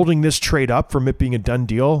holding this trade up from it being a done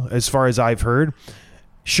deal, as far as I've heard,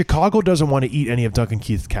 Chicago doesn't want to eat any of Duncan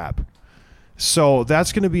Keith's cap. So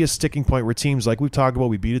that's going to be a sticking point where teams, like we've talked about,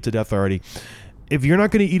 we beat it to death already. If you're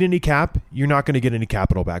not going to eat any cap, you're not going to get any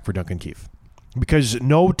capital back for Duncan Keith, because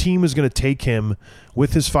no team is going to take him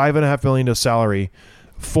with his $5.5 million salary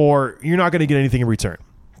you're not going to get anything in return.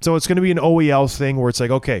 So it's going to be an OEL thing where it's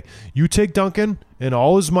like, okay, you take Duncan and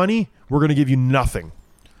all his money, we're going to give you nothing.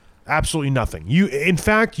 Absolutely nothing. In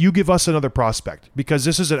fact, you give us another prospect, because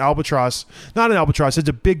this is an albatross. Not an albatross. It's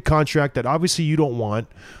a big contract that obviously you don't want.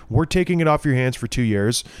 We're taking it off your hands for 2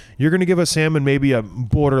 years. You're going to give us him and maybe a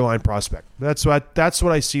borderline prospect. That's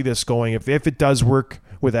what I see this going. If it does work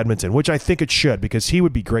with Edmonton, which I think it should, because he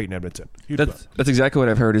would be great in Edmonton. That's exactly what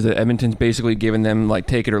I've heard, is that Edmonton's basically giving them like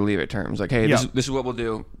take it or leave it terms. Like, hey, this is what we'll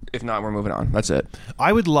do. If not, we're moving on. That's it.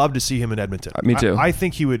 I would love to see him in Edmonton. Me too. I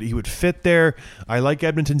think he would fit there. I like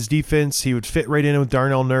Edmonton's defense. He would fit right in with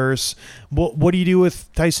Darnell Nurse. What do you do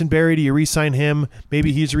with Tyson Barrie? Do you re-sign him?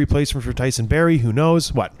 Maybe he's a replacement for Tyson Barrie. Who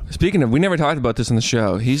knows? What? Speaking of, we never talked about this on the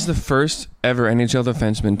show. He's the first ever NHL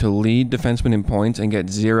defenseman to lead defenseman in points and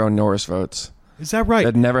get 0 Norris votes. Is that right?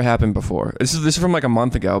 That never happened before. This is from like a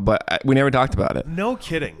month ago, but we never talked about it. No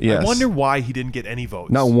kidding. Yes. I wonder why he didn't get any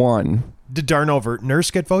votes. Not one. Did Darnell Nurse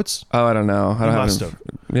get votes? Oh, I don't know. He must have.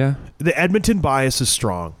 Yeah. The Edmonton bias is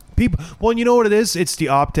strong. Well, you know what it is? It's the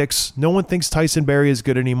optics. No one thinks Tyson Barrie is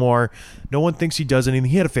good anymore. No one thinks he does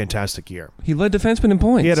anything. He had a fantastic year. He led defenseman in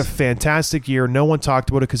points. He had a fantastic year. No one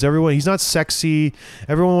talked about it because he's not sexy.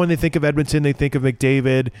 Everyone, when they think of Edmonton, they think of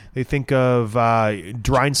McDavid. They think of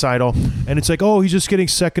Draisaitl. And it's like, oh, he's just getting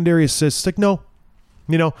secondary assists. It's like, no.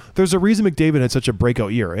 You know, there's a reason McDavid had such a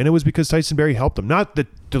breakout year, and it was because Tyson Barrie helped him. Not the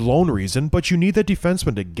lone reason, but you need that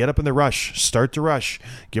defenseman to get up in the rush, start to rush,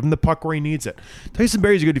 give him the puck where he needs it. Tyson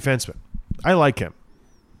Barrie's a good defenseman. I like him.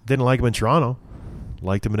 Didn't like him in Toronto.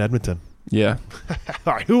 Liked him in Edmonton. Yeah.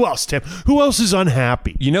 All right, who else, Tim? Who else is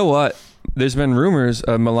unhappy? You know what? There's been rumors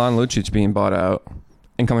of Milan Lucic being bought out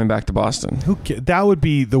and coming back to Boston. That would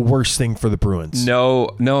be the worst thing for the Bruins.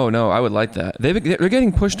 No. I would like that. They're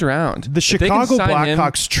getting pushed around. The Chicago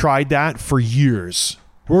Blackhawks tried that for years.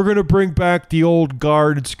 We're going to bring back the old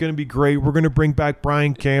guard. It's going to be great. We're going to bring back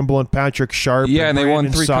Brian Campbell and Patrick Sharp. Yeah, and they won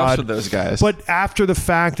 3 cups Saad. with those guys. But after the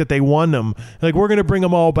fact that they won them, like, we're going to bring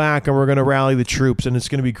them all back and we're going to rally the troops and it's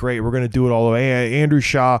going to be great. We're going to do it all the way. Andrew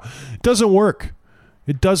Shaw. It doesn't work.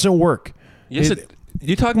 It doesn't work. Yes,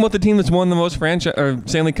 you're talking about the team that's won the most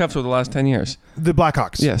Stanley Cups over the last 10 years. The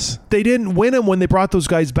Blackhawks. Yes. They didn't win them when they brought those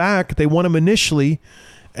guys back. They won them initially.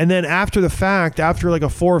 And then after the fact, after like a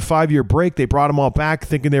 4 or 5 year break, they brought them all back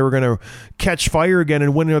thinking they were going to catch fire again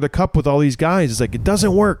and win another cup with all these guys. It's like, it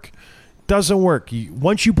doesn't work. It doesn't work.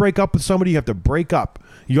 Once you break up with somebody, you have to break up.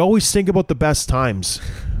 You always think about the best times.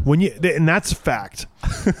 And that's a fact.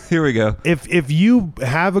 Here we go. If you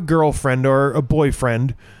have a girlfriend or a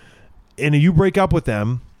boyfriend and you break up with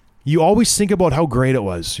them, you always think about how great it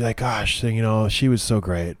was. You're like, gosh, you know, she was so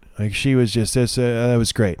great. Like, she was just this, that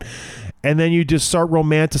was great. And then you just start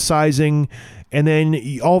romanticizing, and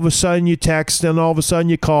then all of a sudden you text, and all of a sudden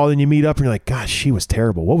you call, and you meet up, and you're like, gosh, she was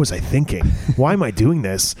terrible. What was I thinking? Why am I doing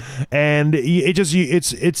this? And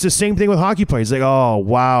it's the same thing with hockey players. Like, oh,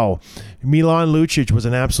 wow, Milan Lucic was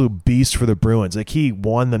an absolute beast for the Bruins. Like, he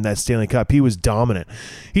won them that Stanley Cup. He was dominant.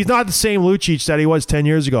 He's not the same Lucic that he was 10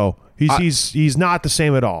 years ago. He's not the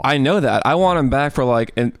same at all. I know that. I want him back for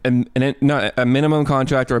like not a minimum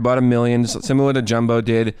contract or about $1 million, similar to Jumbo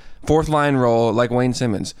did. Fourth line role like Wayne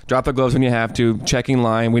Simmons. Drop the gloves when you have to. Checking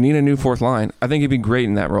line. We need a new fourth line. I think he'd be great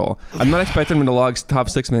in that role. I'm not expecting him to log top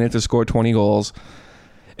 6 minutes to score 20 goals.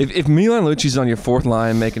 If Milan Lucic's on your fourth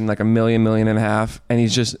line making like $1 million, $1.5 million, and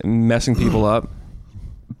he's just messing people up,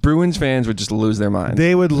 Bruins fans would just lose their mind.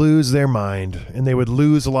 They would lose their mind, and they would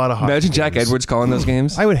lose a lot of hockey Imagine Jack games. Edwards calling those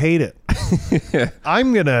games. I would hate it.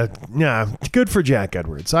 Good for Jack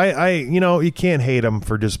Edwards. You can't hate him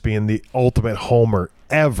for just being the ultimate homer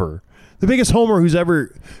ever. The biggest homer who's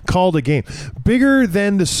ever called a game. Bigger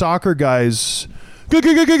than the soccer guys.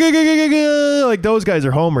 Like, those guys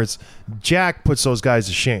are homers. Jack puts those guys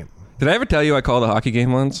to shame. Did I ever tell you I called a hockey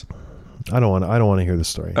game once? I don't want to hear the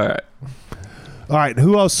story. All right.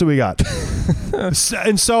 Who else do we got?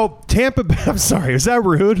 And so Tampa Bay. I'm sorry. Is that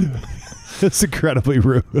rude? It's incredibly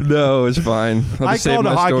rude. No, it's fine. I called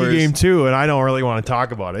a hockey game too, and I don't really want to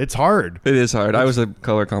talk about it. It's hard. It is hard. I was a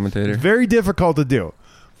color commentator. It's very difficult to do.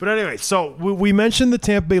 But anyway, so we mentioned the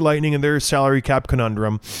Tampa Bay Lightning and their salary cap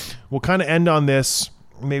conundrum. We'll kind of end on this,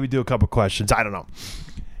 maybe do a couple questions. I don't know.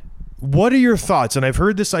 What are your thoughts? And I've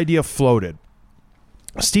heard this idea floated.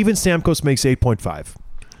 Steven Stamkos makes 8.5.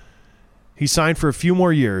 He signed for a few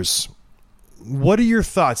more years. What are your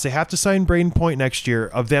thoughts? They have to sign Braden Point next year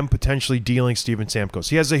of them potentially dealing Steven Stamkos.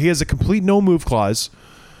 He has a complete no move clause.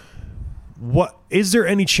 What is there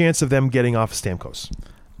any chance of them getting off of Stamkos?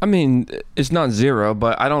 I mean, it's not zero,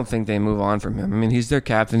 but I don't think they move on from him. I mean, he's their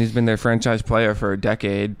captain. He's been their franchise player for a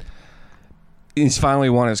decade. He's finally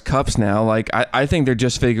won his cups now. Like, I think they're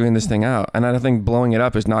just figuring this thing out. And I don't think blowing it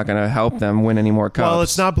up is not going to help them win any more cups. Well,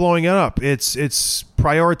 it's not blowing it up. It's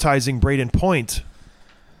prioritizing Braden Point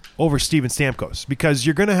over Steven Stamkos, because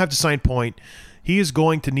you're going to have to sign Point. He is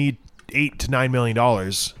going to need $8 to $9 million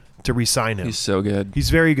to re-sign him. He's so good. He's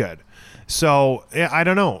very good. So I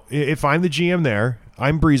don't know. If I'm the GM there,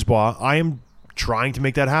 I'm Brisebois. I am trying to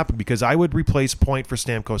make that happen, because I would replace Point for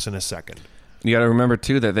Stamkos in a second. You got to remember,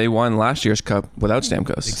 too, that they won last year's cup without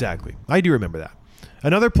Stamkos. Exactly. I do remember that.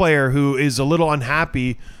 Another player who is a little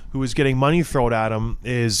unhappy, who is getting money thrown at him,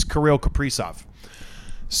 is Kirill Kaprizov.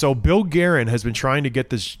 So Bill Guerin has been trying to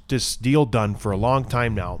get this deal done for a long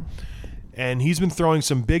time now. And he's been throwing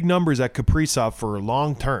some big numbers at Kaprizov for a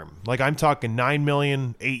long term. Like, I'm talking $9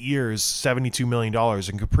 million, 8 years, $72 million.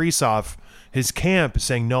 And Kaprizov, his camp, is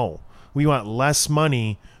saying, no, we want less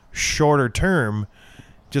money, shorter term,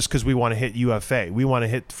 just because we want to hit UFA. We want to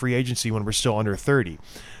hit free agency when we're still under 30.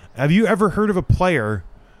 Have you ever heard of a player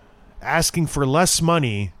asking for less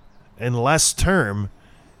money and less term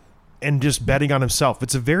and just betting on himself?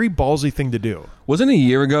 It's a very ballsy thing to do. Wasn't a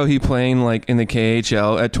year ago he playing like in the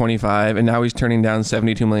KHL at 25, and now he's turning down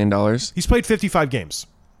 $72 million? He's played 55 games.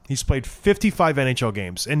 He's played 55 NHL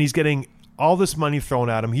games, and he's getting all this money thrown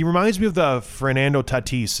at him. He reminds me of the Fernando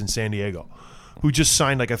Tatis in San Diego, who just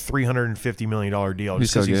signed like a $350 million deal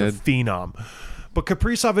just because he's a phenom. But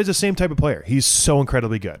Kaprizov is the same type of player. He's so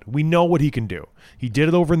incredibly good. We know what he can do. He did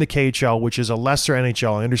it over in the KHL, which is a lesser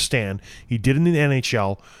NHL. I understand. He did it in the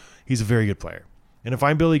NHL. He's a very good player. And if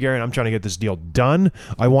I'm Billy Guerin, I'm trying to get this deal done.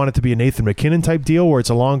 I want it to be a Nathan McKinnon type deal where it's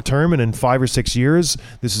a long term, and in 5 or 6 years,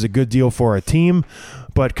 this is a good deal for a team.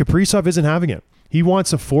 But Kaprizov isn't having it. He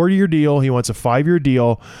wants a 4-year deal. He wants a 5-year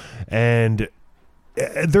deal. And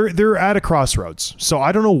they're at a crossroads. So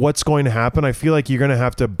I don't know what's going to happen. I feel like you're going to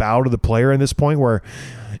have to bow to the player in this point, where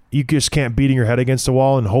you just can't beating your head against the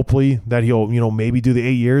wall and hopefully that he'll, maybe do the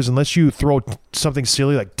 8 years, unless you throw something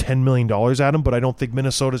silly like $10 million at him. But I don't think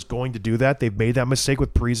Minnesota's going to do that. They've made that mistake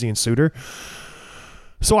with Parise and Suter.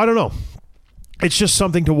 So I don't know. It's just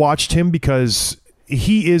something to watch, Tim, because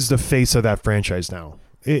he is the face of that franchise now.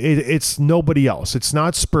 It's nobody else. It's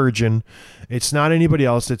not Spurgeon. It's not anybody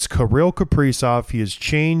else. It's Kirill Kaprizov. He has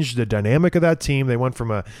changed the dynamic of that team. They went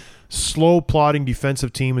from a slow plodding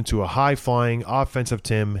defensive team into a high flying offensive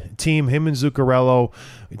team. Him and Zuccarello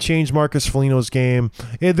changed Marcus Foligno's game.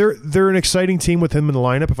 They're an exciting team with him in the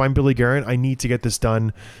lineup. If I'm Billy Guerin, I need to get this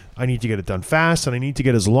done. I need to get it done fast, and I need to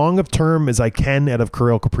get as long of term as I can out of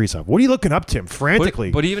Kirill Kaprizov. What are you looking up, Tim?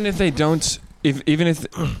 Frantically. But even if they don't.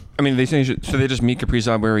 They say so they just meet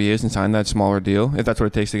Kaprizov where he is and sign that smaller deal if that's what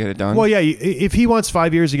it takes to get it done. Well, yeah, if he wants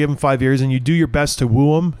 5 years, you give him 5 years, and you do your best to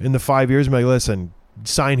woo him in the 5 years. And be like, listen,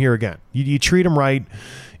 sign here again. You treat him right.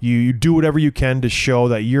 You do whatever you can to show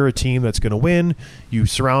that you're a team that's going to win. You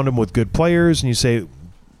surround him with good players, and you say,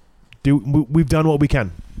 we've done what we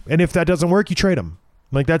can. And if that doesn't work, you trade him.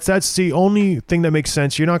 Like that's the only thing that makes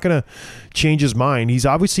sense. You're not going to change his mind. He's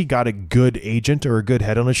obviously got a good agent or a good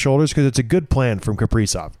head on his shoulders because it's a good plan from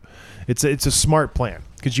Kaprizov. It's a smart plan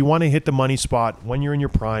because you want to hit the money spot when you're in your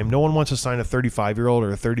prime. No one wants to sign a 35-year-old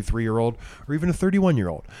or a 33-year-old or even a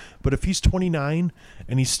 31-year-old. But if he's 29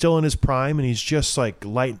 and he's still in his prime and he's just like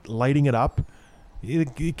lighting it up,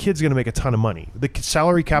 the kid's going to make a ton of money. The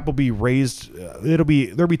salary cap will be raised. There'll be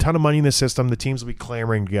a ton of money in the system. The teams will be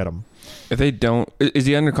clamoring to get him. If they don't, is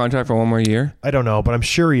he under contract for one more year? I don't know, but I'm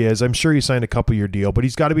sure he is. I'm sure he signed a couple-year deal, but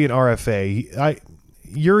he's got to be an RFA.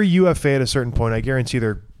 You're a UFA at a certain point. I guarantee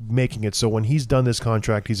they're making it. So when he's done this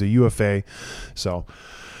contract, he's a UFA. So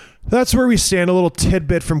that's where we stand. A little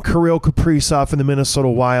tidbit from Kirill Kaprizov in the Minnesota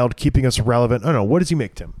Wild, keeping us relevant. I don't know. What does he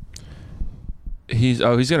make, Tim? He's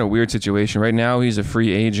got a weird situation right now. He's a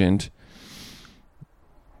free agent.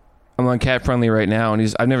 I'm on Cap Friendly right now,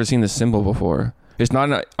 and I've never seen this symbol before. It's not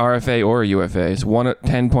an RFA or a UFA. It's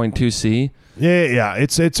 10.2C. Yeah.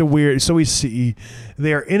 It's a weird. So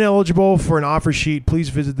they are ineligible for an offer sheet. Please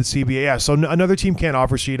visit the CBA. Yeah. So another team can't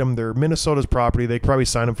offer sheet him. They're Minnesota's property. They probably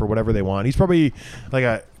sign him for whatever they want. He's probably like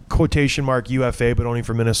a quotation mark UFA, but only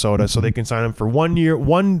for Minnesota. So they can sign him for 1 year,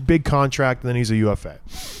 one big contract, and then he's a UFA.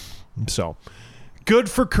 So.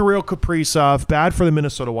 Good for Kirill Kaprizov. Bad for the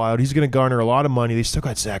Minnesota Wild. He's going to garner a lot of money. They still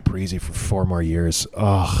got Zach Parise for 4 more years.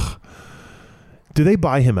 Ugh. Do they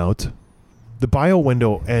buy him out? The buyout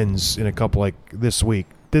window ends in a couple this week.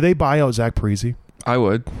 Did they buy out Zach Parise? I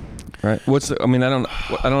would. Right. I don't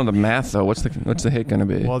know the math though. What's the hit going to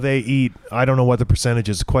be? Well, they eat. I don't know what the percentage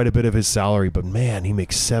is. Quite a bit of his salary, but man, he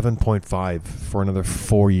makes 7.5 for another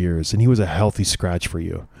 4 years, and he was a healthy scratch for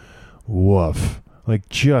you. Woof. Like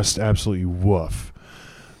just absolutely woof.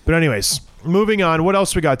 But anyways, moving on. What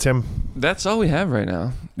else we got, Tim? That's all we have right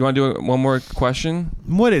now. You want to do one more question?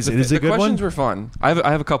 What is it? Is it a good one? The questions were fun. I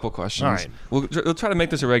have a couple questions. All right. We'll try to make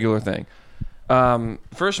this a regular thing.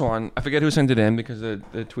 First one, I forget who sent it in because the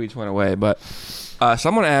tweets went away, but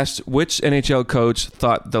someone asked which NHL coach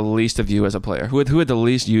thought the least of you as a player. Who had the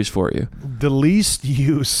least use for you? The least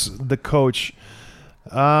use, the coach.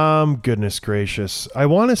 Goodness gracious. I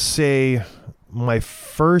want to say one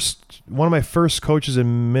of my first coaches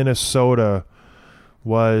in Minnesota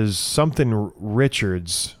was something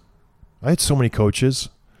Richards. I had so many coaches.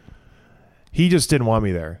 He just didn't want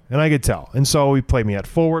me there, and I could tell. And so he played me at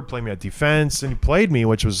forward, played me at defense, and he played me,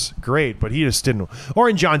 which was great, but he just didn't. Or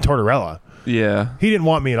in John Tortorella. Yeah. He didn't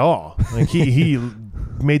want me at all. Like he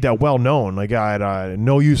made that well known. Like, I had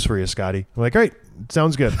no use for you, Scotty. I'm like, great.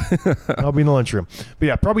 Sounds good. I'll be in the lunchroom. But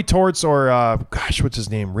yeah, probably Torts or what's his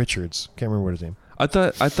name? Richards. Can't remember what his name. I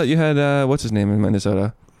thought you had what's his name in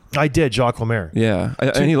Minnesota? I did, Jacques Lemaire. Yeah,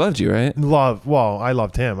 and he loved you, right? Well, I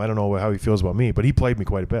loved him. I don't know how he feels about me, but he played me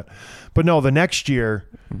quite a bit. But no, the next year,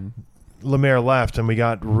 Lemaire left, and we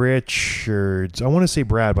got Richards. I want to say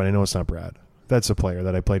Brad, but I know it's not Brad. That's a player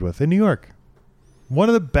that I played with in New York. One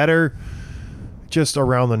of the better, just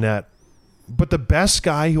around the net. But the best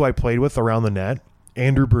guy who I played with around the net,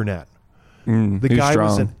 Andrew Brunette. The guy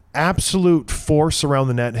was an absolute force around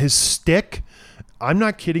the net. His stick, I'm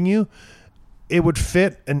not kidding you, it would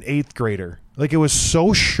fit an 8th grader. Like, it was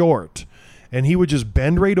so short, and he would just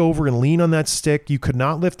bend right over and lean on that stick. You could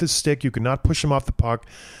not lift his stick. You could not push him off the puck.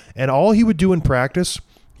 And all he would do in practice,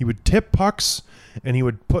 he would tip pucks, and he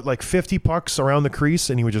would put like 50 pucks around the crease,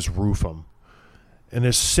 and he would just roof them. And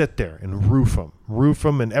just sit there and roof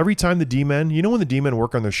them. And every time the D-men, you know when the D-men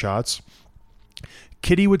work on their shots,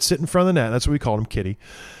 Kitty would sit in front of the net. That's what we called him, Kitty.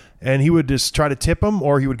 And he would just try to tip him,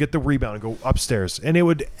 or he would get the rebound and go upstairs. And it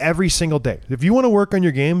would every single day. If you want to work on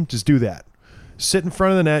your game, just do that. Sit in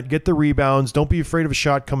front of the net, get the rebounds. Don't be afraid of a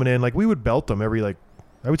shot coming in. Like, we would belt them every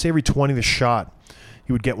 20 the shot.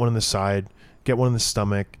 He would get one in the side, get one in the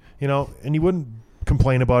stomach, and he wouldn't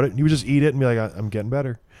complain about it. He would just eat it and be like, I'm getting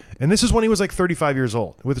better. And this is when he was like 35 years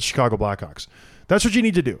old with the Chicago Blackhawks. That's what you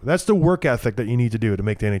need to do. That's the work ethic that you need to do to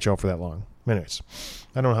make the NHL for that long. Anyways,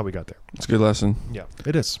 I don't know how we got there. It's a good lesson. Yeah,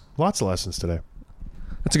 it is. Lots of lessons today.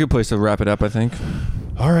 That's a good place to wrap it up, I think.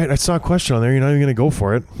 All right, I saw a question on there. You're not even going to go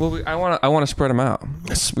for it. Well, I want to spread them out.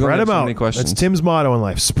 Spread them out. That's Tim's motto in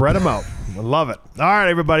life. Spread them out. I love it. All right,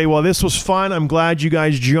 everybody. Well, this was fun. I'm glad you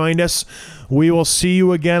guys joined us. We will see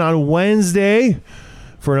you again on Wednesday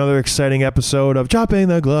for another exciting episode of Dropping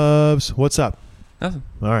the Gloves. What's up? Nothing.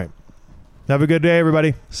 All right. Have a good day,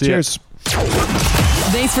 everybody. Cheers.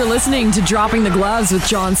 Thanks for listening to Dropping the Gloves with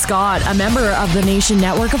John Scott, a member of the Nation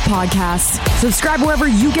Network of Podcasts. Subscribe wherever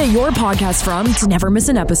you get your podcasts from to never miss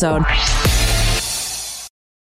an episode.